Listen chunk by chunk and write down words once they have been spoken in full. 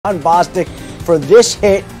Jon Bostic for this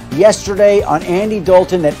hit yesterday on Andy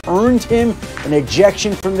Dalton that earned him an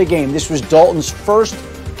ejection from the game. This was Dalton's first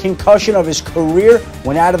concussion of his career.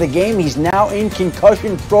 Went out of the game. He's now in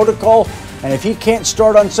concussion protocol. And if he can't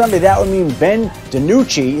start on Sunday, that would mean Ben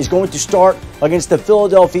DiNucci is going to start against the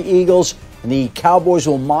Philadelphia Eagles. And the Cowboys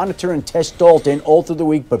will monitor and test Dalton all through the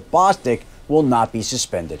week, but Bostic will not be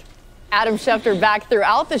suspended. Adam Schefter back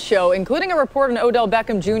throughout the show, including a report on Odell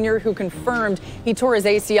Beckham Jr., who confirmed he tore his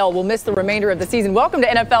ACL, will miss the remainder of the season. Welcome to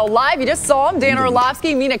NFL Live. You just saw him, Dan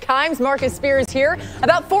Orlovsky, Mina Kimes, Marcus Spears here.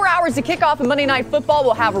 About 4 hours to kick off a Monday Night Football.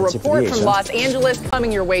 We'll have a report from Los Angeles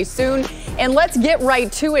coming your way soon. And let's get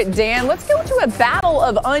right to it, Dan. Let's go to a battle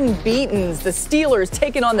of unbeatens. The Steelers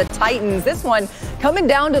taking on the Titans. This one coming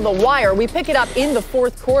down to the wire. We pick it up in the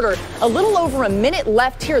fourth quarter. A little over a minute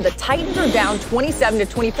left here. The Titans are down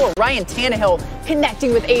 27-24. Ryan Tannehill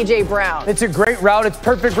connecting with A.J. Brown. It's a great route. It's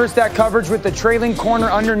perfect versus that coverage with the trailing corner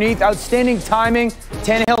underneath. Outstanding timing.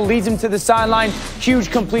 Tannehill leads him to the sideline. Huge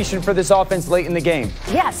completion for this offense late in the game.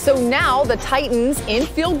 Yeah, so now the Titans in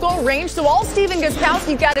field goal range. So all Stephen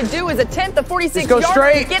Gostkowski's got to do is attempt the 46 yards. Go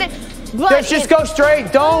straight. Get it. But just go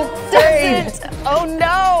straight. Don't fade. Oh,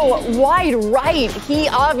 no. Wide right. He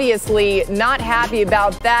obviously not happy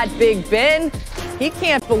about that, Big Ben. He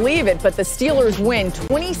can't believe it, but the Steelers win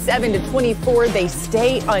 27-24. They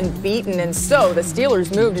stay unbeaten, and so the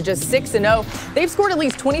Steelers move to just 6-0. They've scored at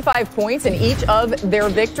least 25 points in each of their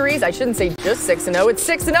victories. I shouldn't say just 6-0. It's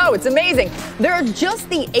 6-0. It's amazing. They're just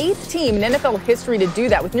the 8th team in NFL history to do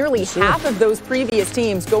that, with nearly half of those previous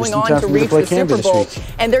teams going on to reach the Super Bowl.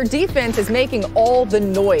 And their defense is making all the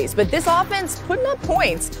noise. But this offense, putting up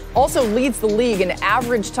points, also leads the league in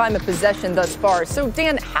average time of possession thus far. So,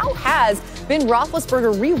 Dan, how has Ben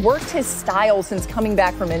Roethlisberger reworked his style since coming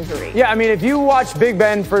back from injury? Yeah, I mean, if you watch Big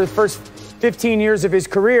Ben for the first 15 years of his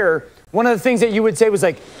career, one of the things that you would say was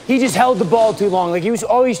like, he just held the ball too long. Like, he was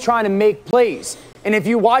always trying to make plays. And if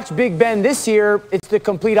you watch Big Ben this year, it's the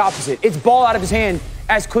complete opposite. It's ball out of his hand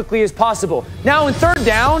as quickly as possible. Now in third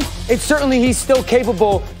down, it's certainly he's still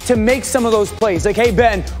capable to make some of those plays. Like, hey,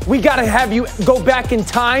 Ben, we got to have you go back in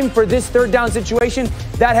time for this third down situation.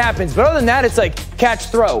 That happens. But other than that, it's like catch,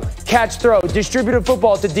 throw, distributed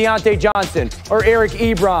football to Deontay Johnson or Eric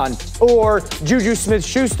Ebron or Juju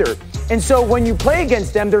Smith-Schuster. And so when you play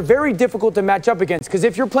against them, they're very difficult to match up against, because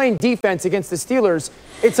if you're playing defense against the Steelers,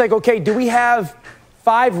 it's like, okay, do we have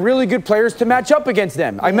 5 really good players to match up against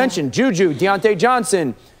them? I mentioned Juju, Deontay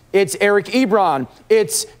Johnson, it's Eric Ebron,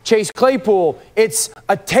 it's Chase Claypool, it's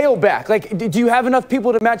a tailback. Like, do you have enough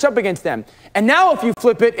people to match up against them? And now if you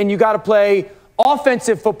flip it and you got to play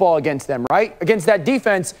offensive football against them, right? Against that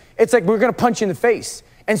defense, it's like we're going to punch you in the face.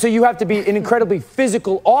 And so you have to be an incredibly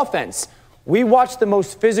physical offense. We watched the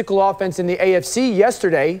most physical offense in the AFC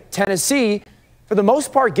yesterday. Tennessee, for the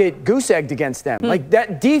most part, get goose-egged against them. Like,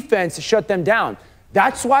 that defense shut them down.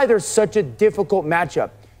 That's why there's such a difficult matchup.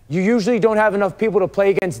 You usually don't have enough people to play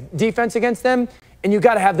against defense against them, and you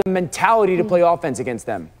got to have the mentality to play offense against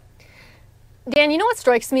them. Dan, you know what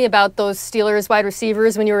strikes me about those Steelers wide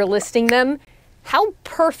receivers when you were listing them? How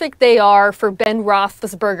perfect they are for Ben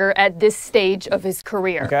Roethlisberger at this stage of his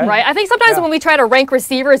career, right? I think sometimes when we try to rank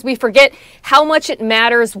receivers, we forget how much it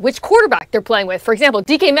matters which quarterback they're playing with. For example,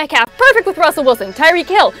 DK Metcalf, perfect with Russell Wilson. Tyreek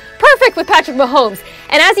Hill, perfect with Patrick Mahomes.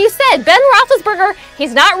 And as you said, Ben Roethlisberger,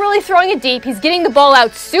 he's not really throwing it deep. He's getting the ball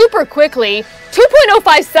out super quickly.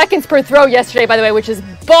 2.05 seconds per throw yesterday, by the way, which is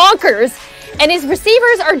bonkers. And his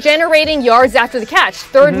receivers are generating yards after the catch,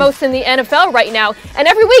 third most in the NFL right now. And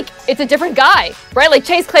every week, it's a different guy, right? Like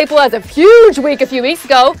Chase Claypool has a huge week a few weeks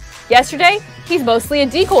ago. Yesterday, he's mostly a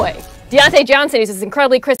decoy. Deontay Johnson is this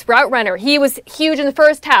incredibly crisp route runner. He was huge in the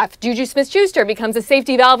first half. Juju Smith-Schuster becomes a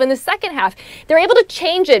safety valve in the second half. They're able to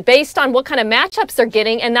change it based on what kind of matchups they're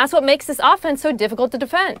getting, and that's what makes this offense so difficult to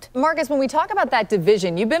defend. Marcus, when we talk about that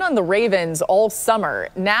division, you've been on the Ravens all summer.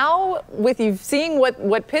 Now, with you seeing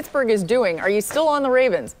what Pittsburgh is doing, are you still on the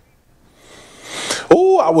Ravens?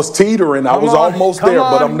 Oh, I was teetering. I was almost there,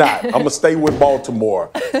 but I'm not. I'm going to stay with Baltimore.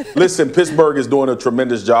 Listen, Pittsburgh is doing a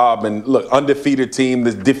tremendous job. And look, undefeated team.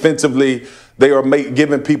 Defensively, they are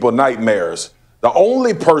giving people nightmares. The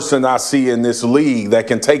only person I see in this league that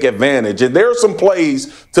can take advantage, and there are some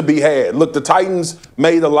plays to be had. Look, the Titans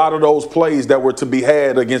made a lot of those plays that were to be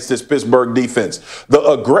had against this Pittsburgh defense. The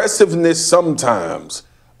aggressiveness sometimes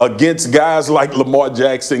against guys like Lamar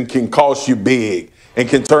Jackson can cost you big and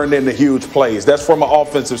can turn into huge plays. That's from an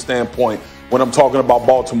offensive standpoint when I'm talking about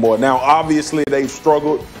Baltimore. Now, obviously, they've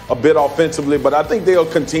struggled a bit offensively, but I think they'll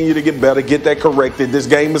continue to get better, get that corrected. This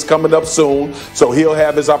game is coming up soon, so he'll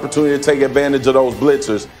have his opportunity to take advantage of those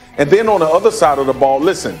blitzers. And then on the other side of the ball,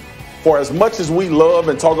 listen, for as much as we love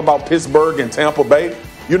and talk about Pittsburgh and Tampa Bay,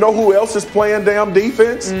 you know who else is playing damn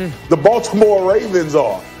defense? The Baltimore Ravens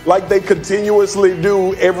are, like they continuously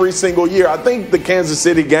do every single year. I think the Kansas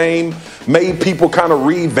City game made people kind of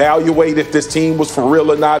reevaluate if this team was for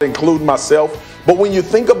real or not, including myself. But when you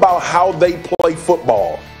think about how they play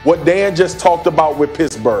football, what Dan just talked about with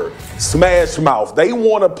Pittsburgh, smash mouth. They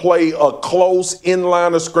want to play a close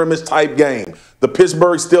in-line of scrimmage type game. The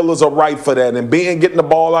Pittsburgh Steelers are right for that, and Ben getting the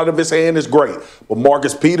ball out of his hand is great. But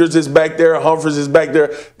Marcus Peters is back there, Humphries is back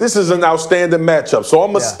there. This is an outstanding matchup. So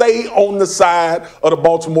I'm going to stay on the side of the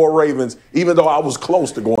Baltimore Ravens, even though I was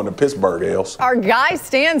close to going to Pittsburgh, Els. Our guy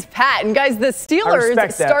stands pat. And guys, the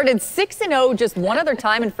Steelers started 6-0 just one other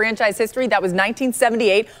time in franchise history. That was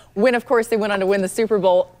 1978, when, of course, they went on to win the Super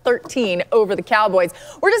Bowl 13 over the Cowboys.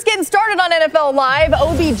 We're just getting started on NFL Live.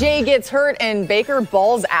 OBJ gets hurt and Baker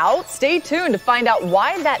balls out. Stay tuned to find out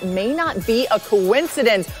why that may not be a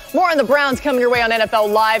coincidence. More on the Browns coming your way on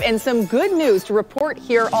NFL Live, and some good news to report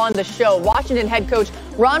here on the show. Washington head coach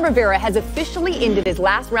Ron Rivera has officially ended his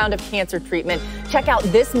last round of cancer treatment. Check out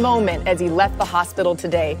this moment as he left the hospital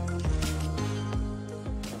today.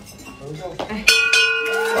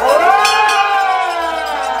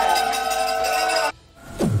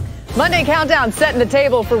 Monday Countdown setting the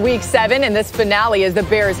table for Week 7 in this finale as the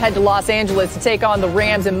Bears head to Los Angeles to take on the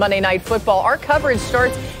Rams in Monday Night Football. Our coverage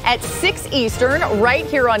starts at 6 Eastern right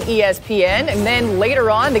here on ESPN, and then later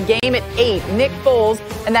on the game at 8. Nick Foles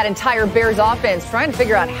and that entire Bears offense trying to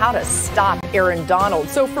figure out how to stop Aaron Donald.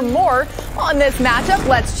 So for more on this matchup,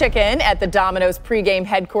 let's check in at the Domino's pregame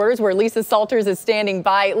headquarters where Lisa Salters is standing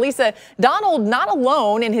by. Lisa, Donald not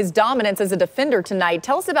alone in his dominance as a defender tonight.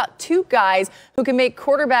 Tell us about two guys who can make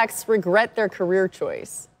quarterbacks regret their career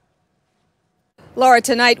choice. Laura,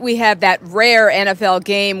 tonight we have that rare NFL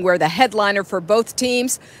game where the headliner for both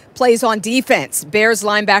teams plays on defense. Bears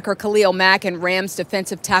linebacker Khalil Mack and Rams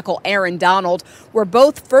defensive tackle Aaron Donald were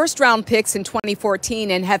both first-round picks in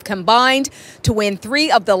 2014 and have combined to win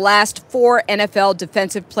 3 of the last 4 NFL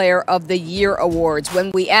Defensive Player of the Year awards.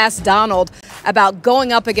 When we asked Donald about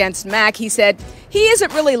going up against Mack, he said he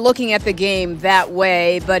isn't really looking at the game that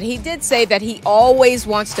way, but he did say that he always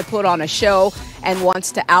wants to put on a show and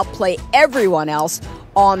wants to outplay everyone else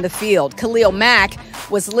on the field. Khalil Mack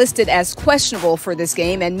was listed as questionable for this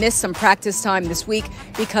game and missed some practice time this week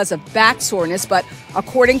because of back soreness, but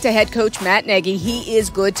according to head coach Matt Nagy, he is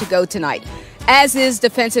good to go tonight, as is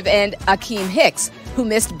defensive end Akeem Hicks, who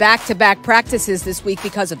missed back-to-back practices this week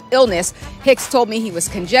because of illness. Hicks told me he was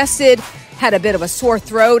congested, had a bit of a sore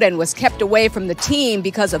throat, and was kept away from the team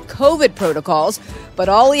because of COVID protocols, but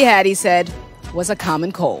all he had, he said, was a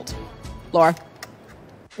common cold. Laura?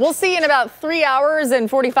 We'll see in about 3 hours and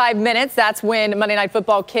 45 minutes. That's when Monday Night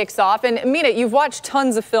Football kicks off. And Mina, you've watched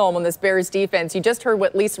tons of film on this Bears defense. You just heard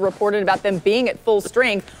what Lisa reported about them being at full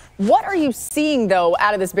strength. What are you seeing, though,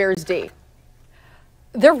 out of this Bears D?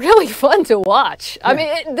 They're really fun to watch. I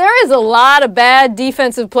mean, there is a lot of bad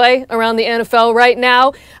defensive play around the NFL right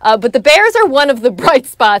now, but the Bears are one of the bright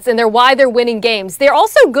spots, and they're why they're winning games. They're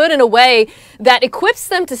also good in a way that equips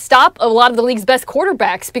them to stop a lot of the league's best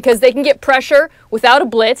quarterbacks because they can get pressure without a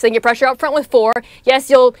blitz. They can get pressure up front with 4. Yes,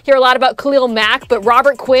 you'll hear a lot about Khalil Mack, but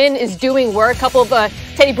Robert Quinn is doing work. A couple of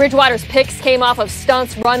Teddy Bridgewater's picks came off of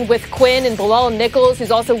stunts run with Quinn, and Bilal Nichols,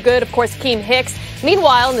 who's also good. Of course, Akeem Hicks.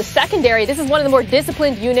 Meanwhile, in the secondary, this is one of the more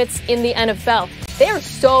disciplined units in the NFL. They are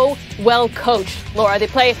so well coached, Laura. They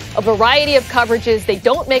play a variety of coverages. They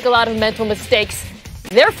don't make a lot of mental mistakes.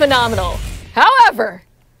 They're phenomenal. However,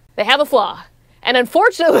 they have a flaw. And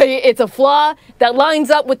unfortunately, it's a flaw that lines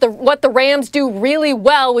up with what the Rams do really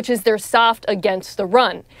well, which is they're soft against the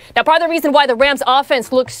run. Now, part of the reason why the Rams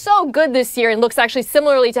offense looks so good this year and looks actually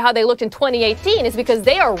similarly to how they looked in 2018 is because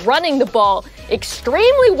they are running the ball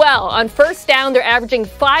extremely well. On first down, they're averaging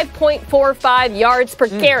 5.45 yards per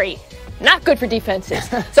carry. Not good for defenses.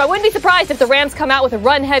 So I wouldn't be surprised if the Rams come out with a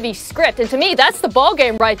run-heavy script. And to me, that's the ball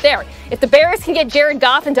game right there. If the Bears can get Jared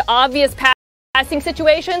Goff into obvious passing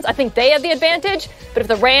situations, I think they have the advantage. But if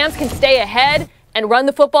the Rams can stay ahead and run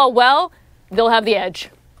the football well, they'll have the edge.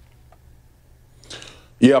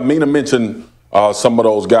 Yeah, Mina mentioned some of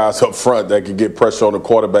those guys up front that could get pressure on the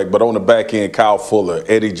quarterback. But on the back end, Kyle Fuller,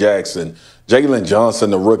 Eddie Jackson, Jalen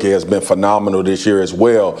Johnson, the rookie, has been phenomenal this year as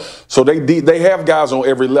well. So they have guys on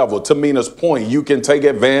every level. To Mina's point, you can take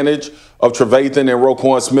advantage of Trevathan and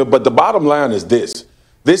Roquan Smith. But the bottom line is this.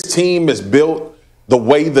 This team is built the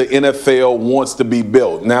way the NFL wants to be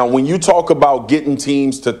built. Now, when you talk about getting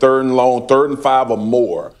teams to 3rd and long, 3rd and 5 or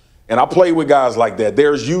more, and I play with guys like that,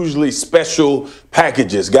 there's usually special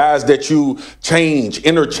packages, guys that you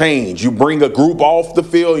interchange. You bring a group off the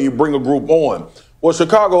field, you bring a group on. Well,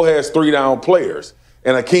 Chicago has 3 down players.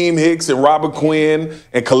 And Akeem Hicks and Robert Quinn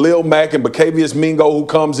and Khalil Mack and Bacavius Mingo, who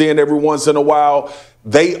comes in every once in a while,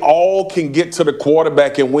 they all can get to the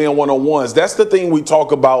quarterback and win one-on-ones. That's the thing we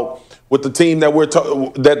talk about with the team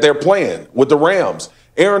that they're playing, with the Rams.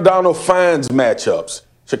 Aaron Donald finds matchups.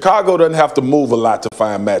 Chicago doesn't have to move a lot to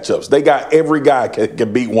find matchups. They got every guy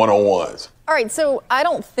can beat one-on-ones. All right, so I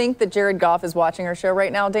don't think that Jared Goff is watching our show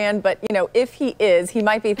right now, Dan, but, you know, if he is, he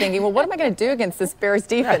might be thinking, well, what am I going to do against this Bears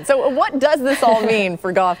defense? So what does this all mean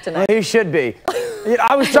for Goff tonight? Well, he should be.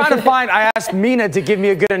 I was trying to I asked Mina to give me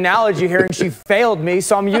a good analogy here, and she failed me,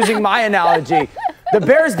 so I'm using my analogy. The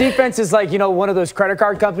Bears defense is like, you know, one of those credit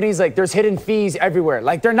card companies, like there's hidden fees everywhere.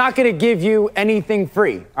 Like they're not going to give you anything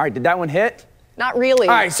free. All right, did that one hit? Not really.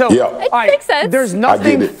 All right, so It makes sense. There's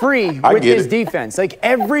nothing free with this defense. Like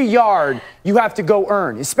every yard you have to go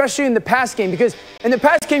earn, especially in the pass game, because in the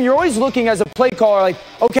pass game you're always looking as a play caller like,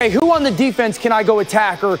 okay, who on the defense can I go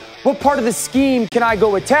attack, or what part of the scheme can I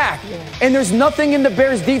go attack? Yeah. And there's nothing in the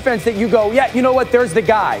Bears defense that you go, yeah, you know what, there's the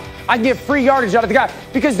guy. I can get free yardage out of the guy,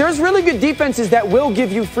 because there's really good defenses that will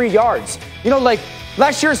give you free yards. You know, like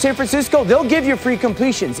last year San Francisco, they'll give you free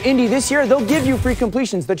completions. Indy this year, they'll give you free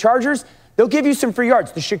completions. The Chargers, they'll give you some free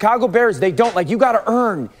yards. The Chicago Bears, they don't. Like, you got to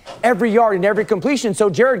earn every yard and every completion. So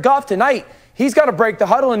Jared Goff tonight, he's got to break the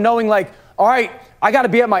huddle and knowing, like, all right, I got to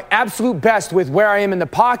be at my absolute best with where I am in the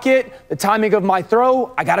pocket, the timing of my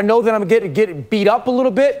throw. I got to know that I'm going to get beat up a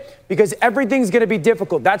little bit, because everything's going to be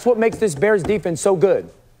difficult. That's what makes this Bears defense so good.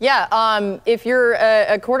 Yeah, if you're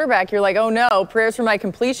a quarterback, you're like, oh no, prayers for my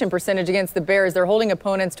completion percentage against the Bears. They're holding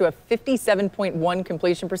opponents to a 57.1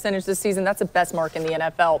 completion percentage this season. That's the best mark in the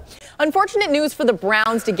NFL. Unfortunate news for the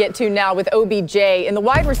Browns to get to now with OBJ. And the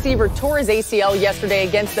wide receiver tore his ACL yesterday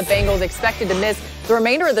against the Bengals, expected to miss the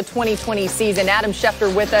remainder of the 2020 season. Adam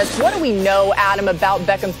Schefter with us. What do we know, Adam, about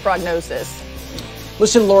Beckham's prognosis?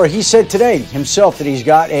 Listen, Laura, he said today himself that he's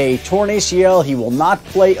got a torn ACL. He will not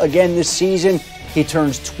play again this season. He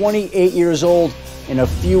turns 28 years old in a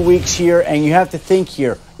few weeks here, and you have to think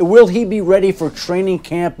here, will he be ready for training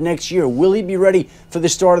camp next year? Will he be ready for the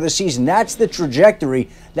start of the season? That's the trajectory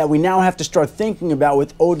that we now have to start thinking about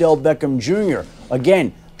with Odell Beckham Jr.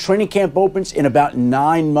 Again, training camp opens in about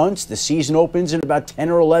 9 months. The season opens in about 10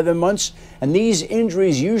 or 11 months, and these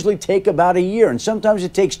injuries usually take about a year, and sometimes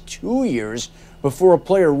it takes 2 years before a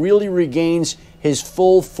player really regains his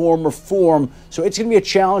full form. So it's going to be a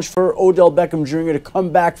challenge for Odell Beckham Jr. to come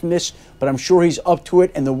back from this, but I'm sure he's up to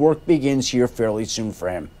it, and the work begins here fairly soon for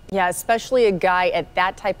him. Yeah, especially a guy at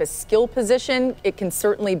that type of skill position, it can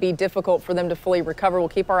certainly be difficult for them to fully recover. We'll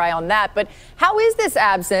keep our eye on that. But how is this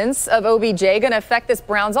absence of OBJ going to affect this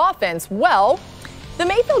Browns offense? Well, the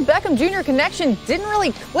Mayfield-Beckham Jr. connection didn't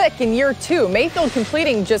really click in year 2. Mayfield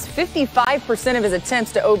completing just 55% of his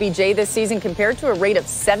attempts to OBJ this season compared to a rate of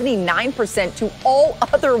 79% to all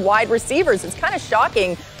other wide receivers. It's kind of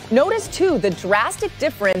shocking. Notice, too, the drastic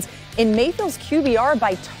difference in Mayfield's QBR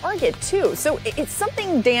by target, too. So it's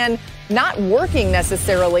something, Dan, not working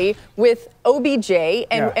necessarily with OBJ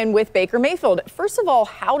and with Baker Mayfield. First of all,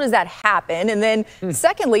 how does that happen? And then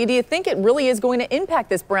secondly, do you think it really is going to impact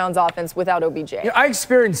this Browns offense without OBJ? You know, I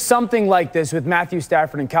experienced something like this with Matthew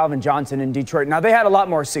Stafford and Calvin Johnson in Detroit. Now, they had a lot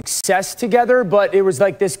more success together, but it was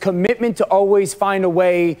like this commitment to always find a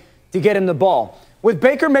way to get him the ball. With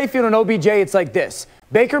Baker Mayfield and OBJ, it's like this.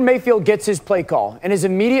 Baker Mayfield gets his play call, and his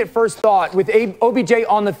immediate first thought with OBJ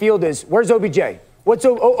on the field is, where's OBJ? What's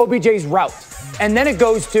OBJ's route? And then it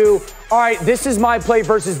goes to, all right, this is my play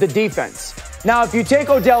versus the defense. Now, if you take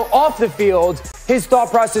Odell off the field, his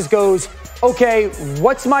thought process goes, okay,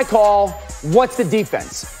 what's my call? What's the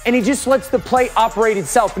defense? And he just lets the play operate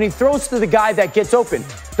itself, and he throws to the guy that gets open.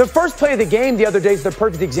 The first play of the game the other day is the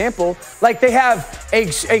perfect example. Like, they have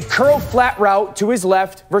a curl flat route to his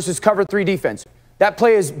left versus cover 3 defense. That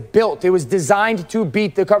play is built. It was designed to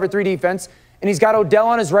beat the cover 3 defense, and he's got Odell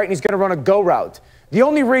on his right, and he's going to run a go route. The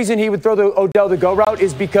only reason he would throw Odell the go route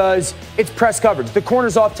is because it's press coverage. The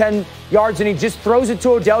corner's off 10 yards, and he just throws it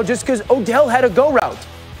to Odell just because Odell had a go route.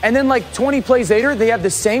 And then like 20 plays later, they have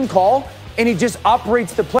the same call, and he just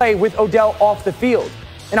operates the play with Odell off the field.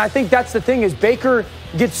 And I think that's the thing is Baker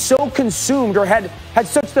gets so consumed or had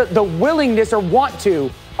such the willingness or want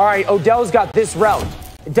to, all right, Odell's got this route.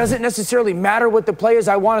 It doesn't necessarily matter what the play is.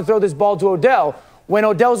 I want to throw this ball to Odell. When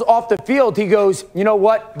Odell's off the field, he goes, you know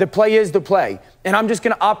what? The play is the play. And I'm just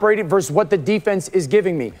going to operate it versus what the defense is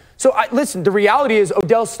giving me. So, listen, the reality is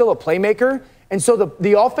Odell's still a playmaker. And so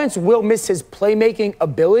the offense will miss his playmaking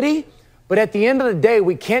ability. But at the end of the day,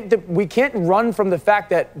 we can't run from the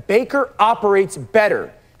fact that Baker operates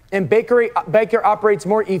better. And Baker operates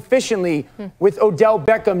more efficiently with Odell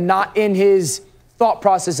Beckham not in his thought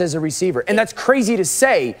process as a receiver. And that's crazy to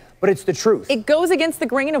say, but it's the truth. It goes against the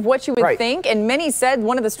grain of what you would think, and many said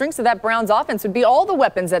one of the strengths of that Browns offense would be all the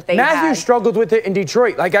weapons that they had. Matthew struggled with it in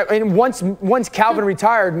Detroit. And once Calvin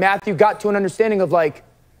retired, Matthew got to an understanding of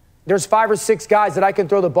there's 5 or 6 guys that I can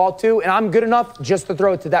throw the ball to, and I'm good enough just to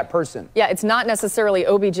throw it to that person. Yeah, it's not necessarily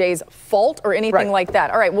OBJ's fault or anything like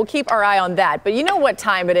that. All right, we'll keep our eye on that. But you know what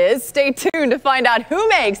time it is. Stay tuned to find out who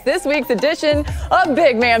makes this week's edition of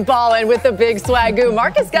Big Man Ballin' with the Big Swagoo.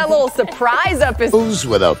 Marcus got a little surprise up his...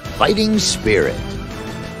 With a fighting spirit.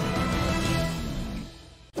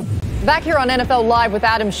 Back here on NFL Live with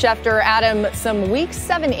Adam Schefter. Adam, some Week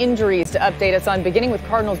 7 injuries to update us on, beginning with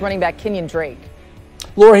Cardinals running back Kenyon Drake.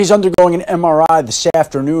 Laura, he's undergoing an MRI this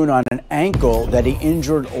afternoon on an ankle that he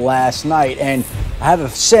injured last night, and I have a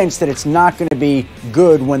sense that it's not going to be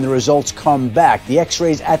good when the results come back. The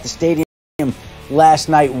x-rays at the stadium last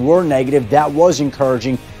night were negative. That was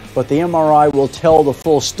encouraging, but the MRI will tell the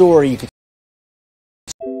full story. You can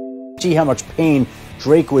see how much pain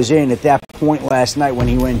Drake was in at that point last night when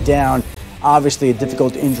he went down. Obviously a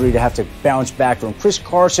difficult injury to have to bounce back from. Chris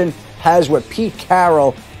Carson has what Pete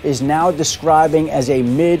Carroll is now describing as a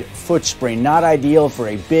mid-foot sprain. Not ideal for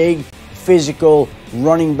a big, physical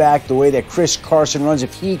running back the way that Chris Carson runs.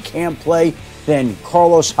 If he can't play, then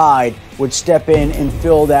Carlos Hyde would step in and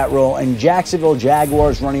fill that role. And Jacksonville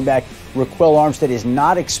Jaguars running back Raquel Armstead is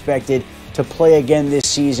not expected to play again this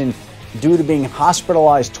season due to being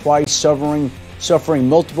hospitalized twice, suffering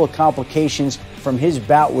multiple complications from his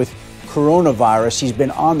bout with coronavirus. He's been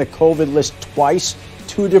on the COVID list twice,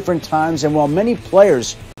 2 different times, and while many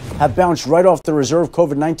players have bounced right off the reserve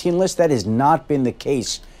COVID-19 list, that has not been the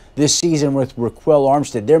case this season with Raquel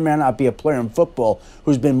Armstead. There may not be a player in football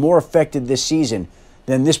who's been more affected this season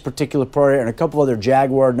than this particular player. And a couple other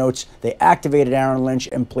Jaguar notes: they activated Aaron Lynch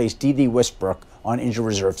and placed D.D. Westbrook on injured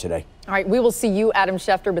reserve today. All right, we will see you, Adam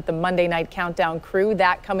Schefter, with the Monday Night Countdown crew.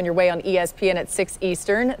 That coming your way on ESPN at 6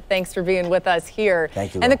 Eastern. Thanks for being with us here.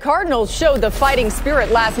 Thank you. And the Cardinals showed the fighting spirit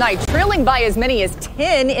last night, trailing by as many as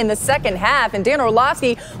 10 in the second half. And Dan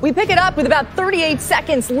Orlovsky, we pick it up with about 38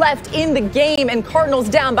 seconds left in the game, and Cardinals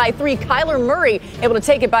down by 3. Kyler Murray able to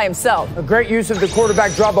take it by himself. A great use of the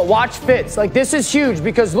quarterback draw, but watch Fitz. This is huge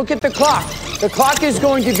because look at the clock. The clock is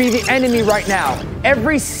going to be the enemy right now.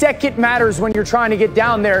 Every second matters when you're trying to get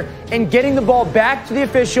down there, and getting the ball back to the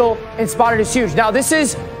official and spotted is huge. Now this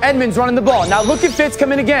is Edmonds running the ball. Now look at Fitz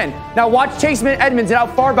coming again. Now watch Chase Edmonds and how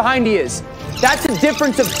far behind he is. That's a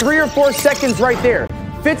difference of 3 or 4 seconds right there.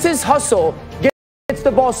 Fitz's hustle gets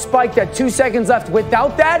the ball spiked at 2 seconds left.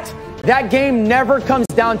 Without that game never comes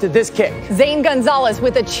down to this kick. Zane Gonzalez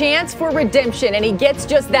with a chance for redemption, and he gets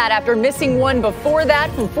just that after missing one before that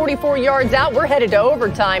from 44 yards out. We're headed to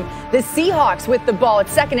overtime. The Seahawks with the ball at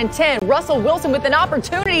 2nd and 10. Russell Wilson with an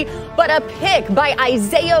opportunity, but a pick by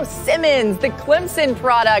Isaiah Simmons, the Clemson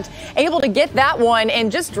product, able to get that one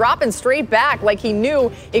and just dropping straight back like he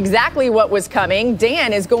knew exactly what was coming.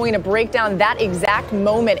 Dan is going to break down that exact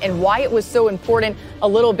moment and why it was so important a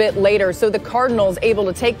little bit later. So the Cardinals able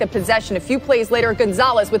to take the possession. A few plays later,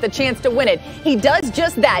 Gonzalez with a chance to win it. He does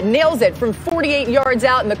just that, nails it from 48 yards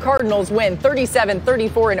out, and the Cardinals win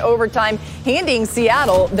 37-34 in overtime, handing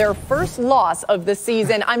Seattle their first loss of the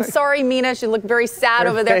season. I'm sorry, Mina. She looked very sad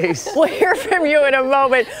over there. We'll hear from you in a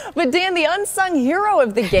moment. But Dan, the unsung hero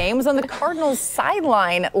of the game was on the Cardinals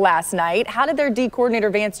sideline last night. How did their D coordinator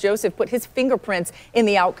Vance Joseph put his fingerprints in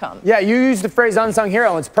the outcome? Yeah, you used the phrase unsung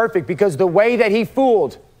hero, and it's perfect because the way that he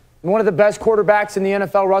fooled one of the best quarterbacks in the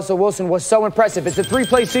NFL, Russell Wilson, was so impressive. It's a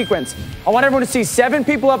 3-play sequence. I want everyone to see 7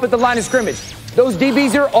 people up at the line of scrimmage. Those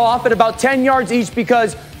DBs are off at about 10 yards each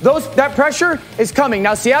because that pressure is coming.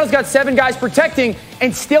 Now, Seattle's got 7 guys protecting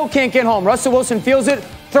and still can't get home. Russell Wilson feels it,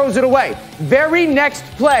 throws it away. Very next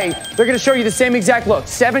play, they're going to show you the same exact look.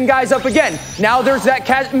 7 guys up again. Now there's that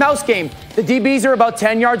cat and mouse game. The DBs are about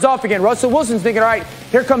 10 yards off again. Russell Wilson's thinking, all right,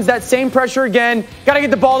 here comes that same pressure again. Got to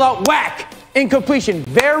get the ball out. Whack! Incompletion.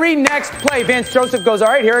 Very next play, Vance Joseph goes, all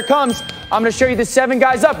right, here it comes. I'm going to show you the 7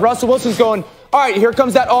 guys up. Russell Wilson's going, all right, here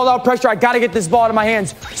comes that all-out pressure. I got to get this ball out of my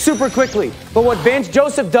hands super quickly. But what Vance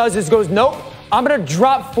Joseph does is goes, nope, I'm going to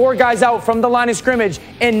drop 4 guys out from the line of scrimmage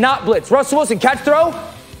and not blitz. Russell Wilson, catch throw.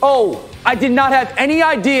 Oh, I did not have any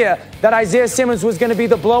idea that Isaiah Simmons was going to be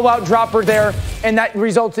the blowout dropper there, and that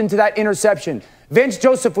results into that interception. Vance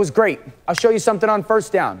Joseph was great. I'll show you something on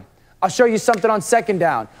 1st down. I'll show you something on 2nd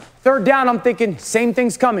down. 3rd down, I'm thinking, same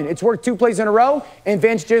thing's coming. It's worked 2 plays in a row, and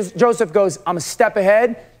Vance Joseph goes, I'm a step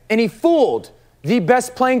ahead, and he fooled the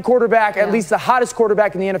best playing quarterback, at least the hottest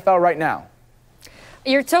quarterback in the NFL right now.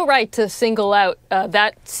 You're so right to single out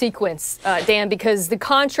that sequence, Dan, because the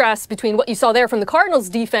contrast between what you saw there from the Cardinals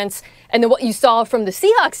defense and then what you saw from the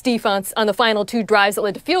Seahawks defense on the final 2 drives that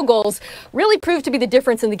led to field goals really proved to be the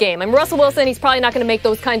difference in the game. I mean, Russell Wilson, he's probably not going to make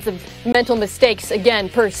those kinds of mental mistakes again,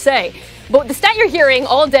 per se. But the stat you're hearing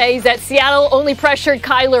all day is that Seattle only pressured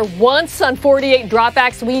Kyler once on 48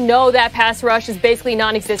 dropbacks. We know that pass rush is basically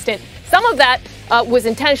non-existent. Some of that was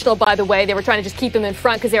intentional, by the way. They were trying to just keep him in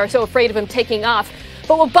front because they were so afraid of him taking off.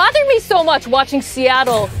 But what bothered me so much watching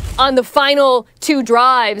Seattle on the final 2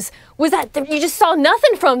 drives was that you just saw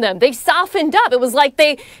nothing from them. They softened up. It was like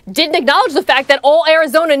they didn't acknowledge the fact that all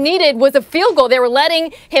Arizona needed was a field goal. They were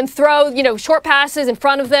letting him throw, short passes in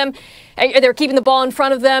front of them. They were keeping the ball in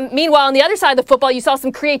front of them. Meanwhile, on the other side of the football, you saw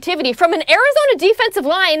some creativity from an Arizona defensive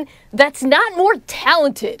line that's not more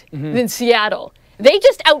talented than Seattle. They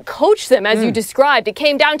just outcoached them, as you described. It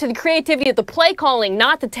came down to the creativity of the play calling,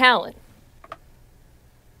 not the talent.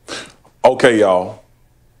 Okay, y'all.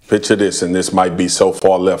 Picture this, and this might be so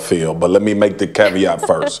far left field, but let me make the caveat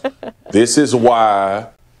first. This is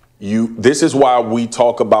why we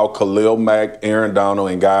talk about Khalil Mack, Aaron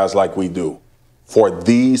Donald, and guys like we do for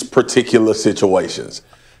these particular situations.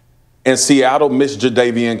 And Seattle missed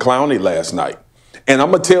Jadeveon Clowney last night. And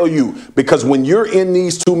I'm going to tell you, because when you're in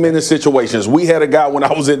these 2-minute situations, we had a guy when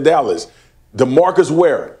I was in Dallas, DeMarcus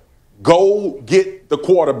Ware, go get the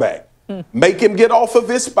quarterback. Make him get off of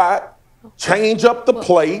his spot, change up the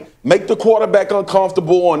play, make the quarterback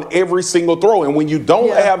uncomfortable on every single throw. And when you don't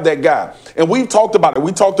have that guy, and we've talked about it.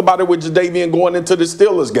 We talked about it with Jadeveon going into the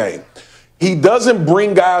Steelers game. He doesn't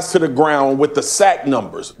bring guys to the ground with the sack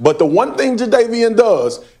numbers. But the one thing Jadeveon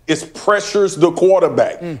does is pressures the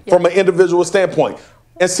quarterback from an individual standpoint.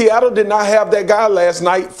 And Seattle did not have that guy last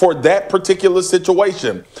night for that particular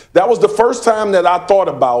situation. That was the first time that I thought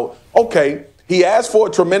about, okay, he asked for a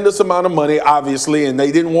tremendous amount of money, obviously, and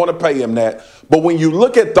they didn't want to pay him that. But when you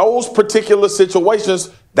look at those particular situations,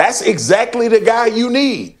 that's exactly the guy you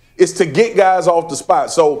need, is to get guys off the spot.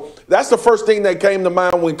 So that's the first thing that came to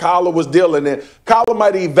mind when Kyler was dealing it. Kyler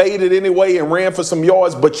might have evaded anyway and ran for some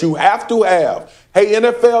yards, but you have to have, hey,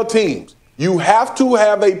 NFL teams, you have to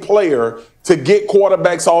have a player to get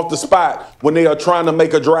quarterbacks off the spot when they are trying to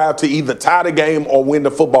make a drive to either tie the game or win the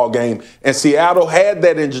football game. And Seattle had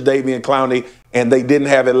that in Jadeveon Clowney, and they didn't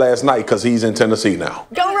have it last night because he's in Tennessee now.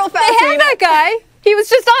 Go real fast. They had that guy. He was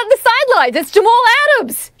just on the sidelines. It's Jamal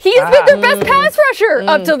Adams. He's been their best pass rusher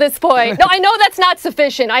up to this point. No, I know that's not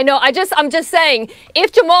sufficient. I know. I'm just saying,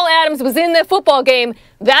 if Jamal Adams was in the football game,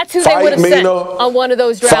 that's who they would have sent on one of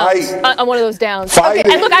those downs. On one of those downs. Okay,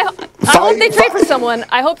 and look, I hope they trade for someone.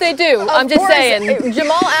 I hope they do. I'm just saying.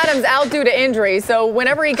 Jamal Adams out due to injury, so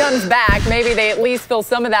whenever he comes back, maybe they at least fill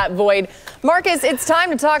some of that void. Marcus, it's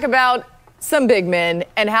time to talk about some big men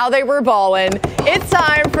and how they were balling. It's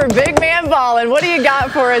time for Big Man Ballin'. What do you got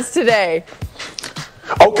for us today?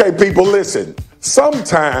 Okay, people, listen.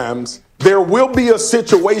 Sometimes there will be a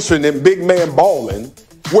situation in Big Man Ballin'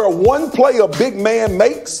 where one play a big man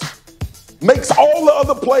makes all the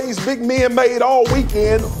other plays big men made all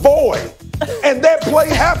weekend void. And that play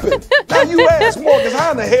happened. Now you ask Marcus, how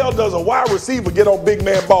in the hell does a wide receiver get on Big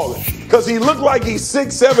Man Ballin'? Because he looked like he's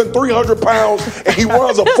 6'7", 300 pounds, and he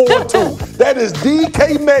runs a 4.2. That is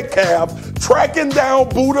DK Metcalf tracking down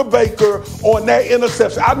Buda Baker on that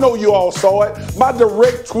interception. I know you all saw it. My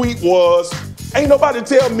direct tweet was, ain't nobody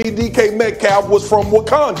tell me DK Metcalf was from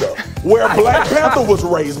Wakanda, where Black Panther was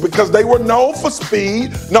raised, because they were known for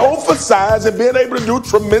speed, known for size, and being able to do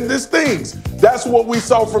tremendous things. That's what we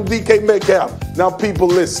saw from DK Metcalf. Now, people,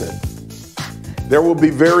 listen. There will be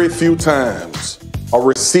very few times a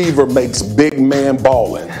receiver makes big man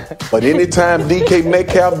balling. But anytime DK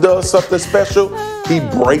Metcalf does something special, he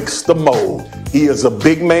breaks the mold. He is a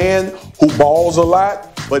big man who balls a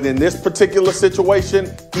lot, but in this particular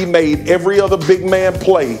situation, he made every other big man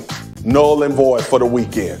play null and void for the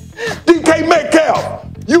weekend. DK Metcalf,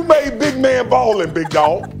 you made big man balling, big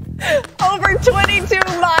dog. Over 22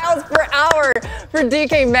 miles per hour for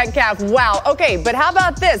DK Metcalf. Wow. Okay, but how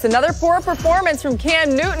about this? Another poor performance from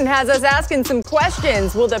Cam Newton has us asking some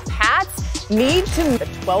questions. Will the Pats need to meet a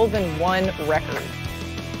 12-1 record?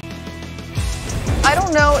 I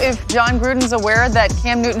don't know if John Gruden's aware that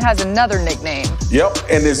Cam Newton has another nickname. Yep,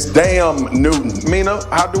 and it's Damn Newton. Mina,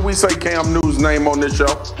 how do we say Cam Newton's name on this show?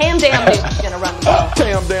 Cam Damn Newton's gonna run the ball.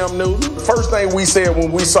 Cam Damn Newton. First thing we said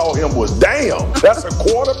when we saw him was, damn, that's a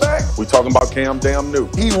quarterback? We talking about Cam Damn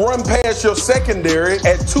Newton. He run past your secondary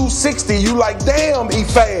at 260. You like, damn, he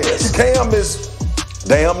fast. Cam is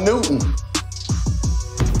Damn Newton.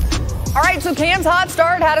 All right, so Cam's hot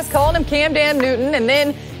start had us calling him Cam Damn Newton, and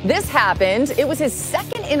then This happened. It was his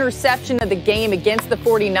second interception of the game against the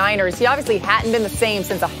 49ers. He obviously hadn't been the same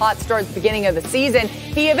since a hot start at the beginning of the season.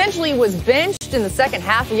 He eventually was benched in the second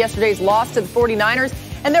half of yesterday's loss to the 49ers.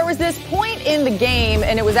 And there was this point in the game,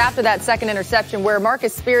 and it was after that second interception, where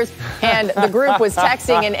Marcus Spears and the group was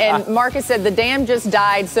texting, and Marcus said the dam just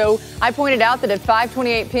died. So I pointed out that at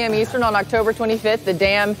 5:28 p.m. Eastern on October 25th, the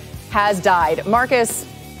dam has died. Marcus,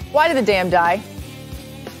 why did the dam die?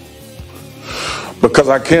 Because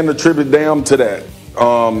I can't attribute damn to that.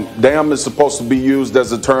 Damn is supposed to be used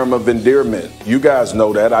as a term of endearment. You guys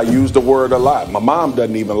know that. I use the word a lot. My mom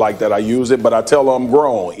doesn't even like that I use it, but I tell her I'm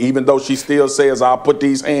grown, even though she still says, I'll put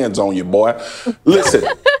these hands on you, boy. Listen,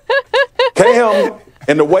 Cam,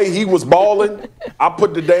 and the way he was balling, I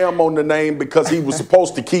put the damn on the name because he was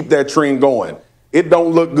supposed to keep that trend going. It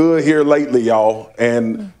don't look good here lately, y'all.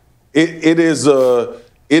 And it is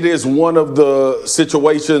one of the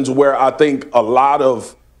situations where I think a lot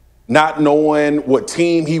of not knowing what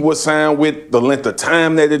team he was signed with, the length of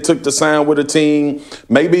time that it took to sign with a team.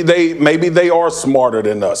 Maybe they are smarter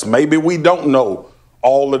than us. Maybe we don't know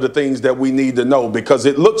all of the things that we need to know, because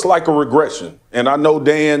it looks like a regression. And I know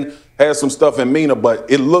Dan has some stuff in Mina, but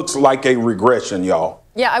it looks like a regression, y'all.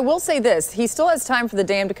 Yeah, I will say this. He still has time for the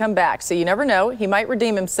dam to come back, so you never know. He might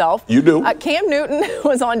redeem himself. You do. Cam Newton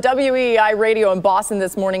was on WEI radio in Boston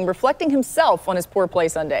this morning, reflecting himself on his poor play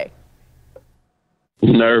Sunday.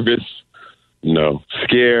 Nervous? No.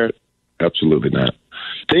 Scared? Absolutely not.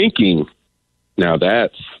 Thinking? Now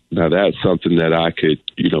that's something that I could,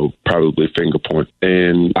 probably finger point.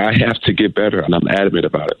 And I have to get better, and I'm adamant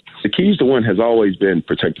about it. The keys to win has always been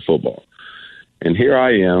protect the football. And here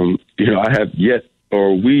I am, I have yet,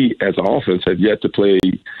 or we as an offense have yet to play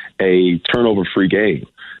a turnover-free game.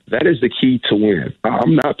 That is the key to win.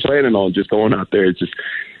 I'm not planning on just going out there just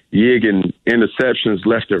yigging interceptions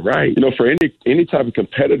left and right. For any type of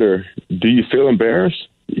competitor, do you feel embarrassed?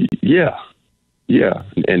 Yeah.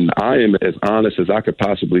 And I am as honest as I could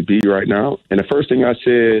possibly be right now. And the first thing I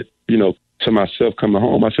said, to myself coming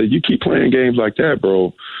home, I said, you keep playing games like that,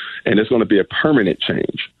 bro, and it's going to be a permanent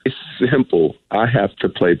change. It's simple. I have to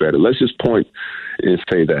play better. Let's just point and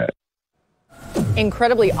say that.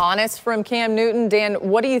 Incredibly honest from Cam Newton. Dan,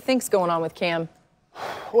 what do you think's going on with Cam?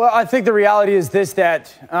 Well, I think the reality is this,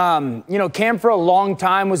 that, Cam for a long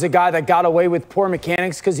time was a guy that got away with poor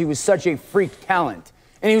mechanics because he was such a freak talent.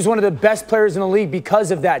 And he was one of the best players in the league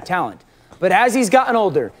because of that talent. But as he's gotten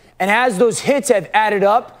older and as those hits have added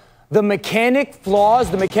up, the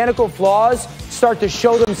mechanical flaws start to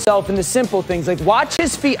show themselves in the simple things. Like, watch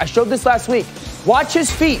his feet. I showed this last week. Watch his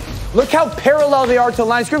feet. Look how parallel they are to the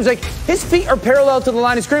line of scrimmage. Like, his feet are parallel to the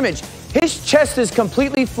line of scrimmage. His chest is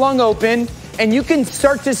completely flung open, and you can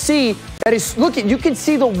start to see that you can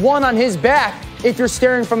see the one on his back if you're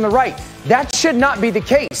staring from the right. That should not be the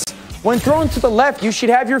case. When thrown to the left, you should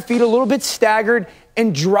have your feet a little bit staggered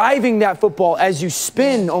and driving that football as you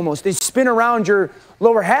spin almost. They spin around your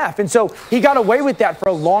lower half. And so he got away with that for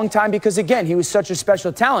a long time because, again, he was such a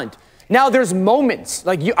special talent. Now there's moments.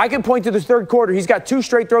 I can point to the third quarter. He's got 2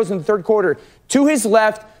 straight throws in the third quarter. To his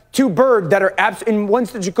left, to Bird that are and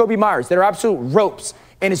one's to Jacoby Myers that are absolute ropes.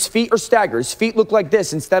 And his feet are staggered. His feet look like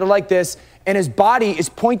this instead of like this. And his body is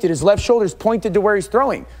pointed. His left shoulder is pointed to where he's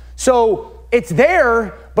throwing. So it's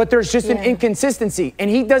there, but there's just an inconsistency. And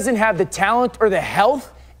he doesn't have the talent or the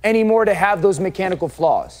health anymore to have those mechanical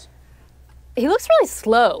flaws. He looks really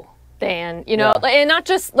slow, Dan, and not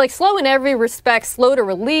just slow in every respect, slow to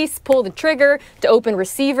release, pull the trigger, to open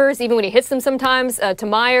receivers, even when he hits them sometimes, to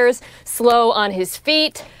Myers, slow on his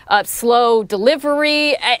feet, slow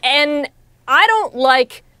delivery. And I don't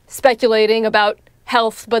like speculating about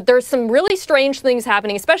health, but there's some really strange things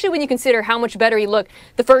happening, especially when you consider how much better he looked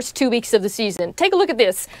the first 2 weeks of the season. Take a look at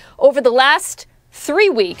this. Over the last 3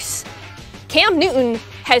 weeks, Cam Newton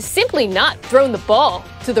has simply not thrown the ball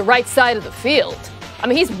to the right side of the field. I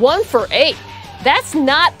mean, he's 1 for 8. That's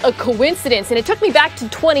not a coincidence. And it took me back to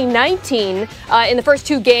 2019 in the first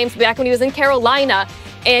 2 games, back when he was in Carolina,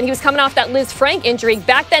 and he was coming off that Liz Frank injury.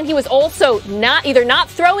 Back then, he was also either not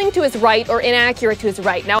throwing to his right or inaccurate to his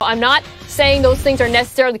right. Now, I'm not saying those things are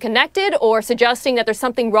necessarily connected or suggesting that there's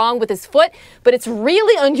something wrong with his foot, but it's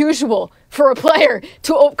really unusual for a player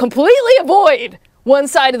to completely avoid one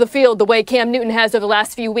side of the field the way Cam Newton has over the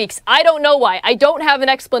last few weeks. I don't know why. I don't have an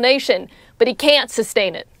explanation, but he can't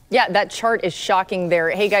sustain it. Yeah, that chart is shocking there.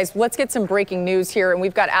 Hey, guys, let's get some breaking news here, and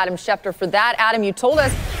we've got Adam Schefter for that. Adam, you told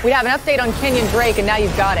us we'd have an update on Kenyon Drake, and now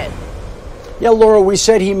you've got it. Yeah, Laura, we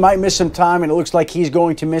said he might miss some time, and it looks like he's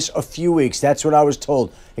going to miss a few weeks. That's what I was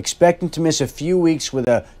told. Expecting to miss a few weeks with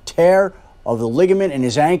a tear of the ligament in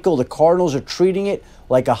his ankle. The Cardinals are treating it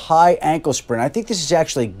like a high ankle sprain. I think this is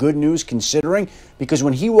actually good news considering, because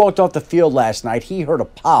when he walked off the field last night, he heard a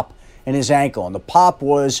pop in his ankle. And the pop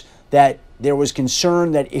was that there was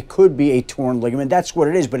concern that it could be a torn ligament. That's what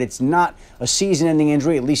it is, but it's not a season-ending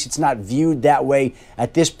injury. At least it's not viewed that way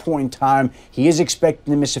at this point in time. He is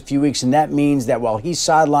expecting to miss a few weeks, and that means that while he's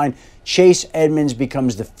sidelined, Chase Edmonds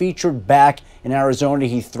becomes the featured back in Arizona.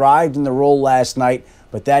 He thrived in the role last night,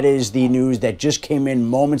 but that is the news that just came in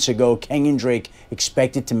moments ago. Kenyon Drake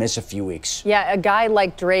expected to miss a few weeks. Yeah, a guy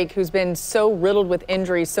like Drake who's been so riddled with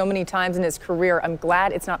injuries so many times in his career, I'm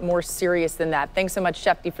glad it's not more serious than that. Thanks so much,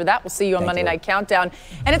 Shefty, for that. We'll see you on Monday Night Countdown.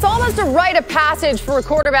 And it's almost a rite of passage for a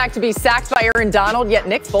quarterback to be sacked by Aaron Donald, yet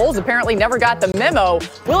Nick Foles apparently never got the memo.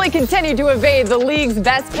 Will he continue to evade the league's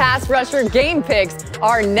best pass rusher? Game picks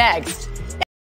are next.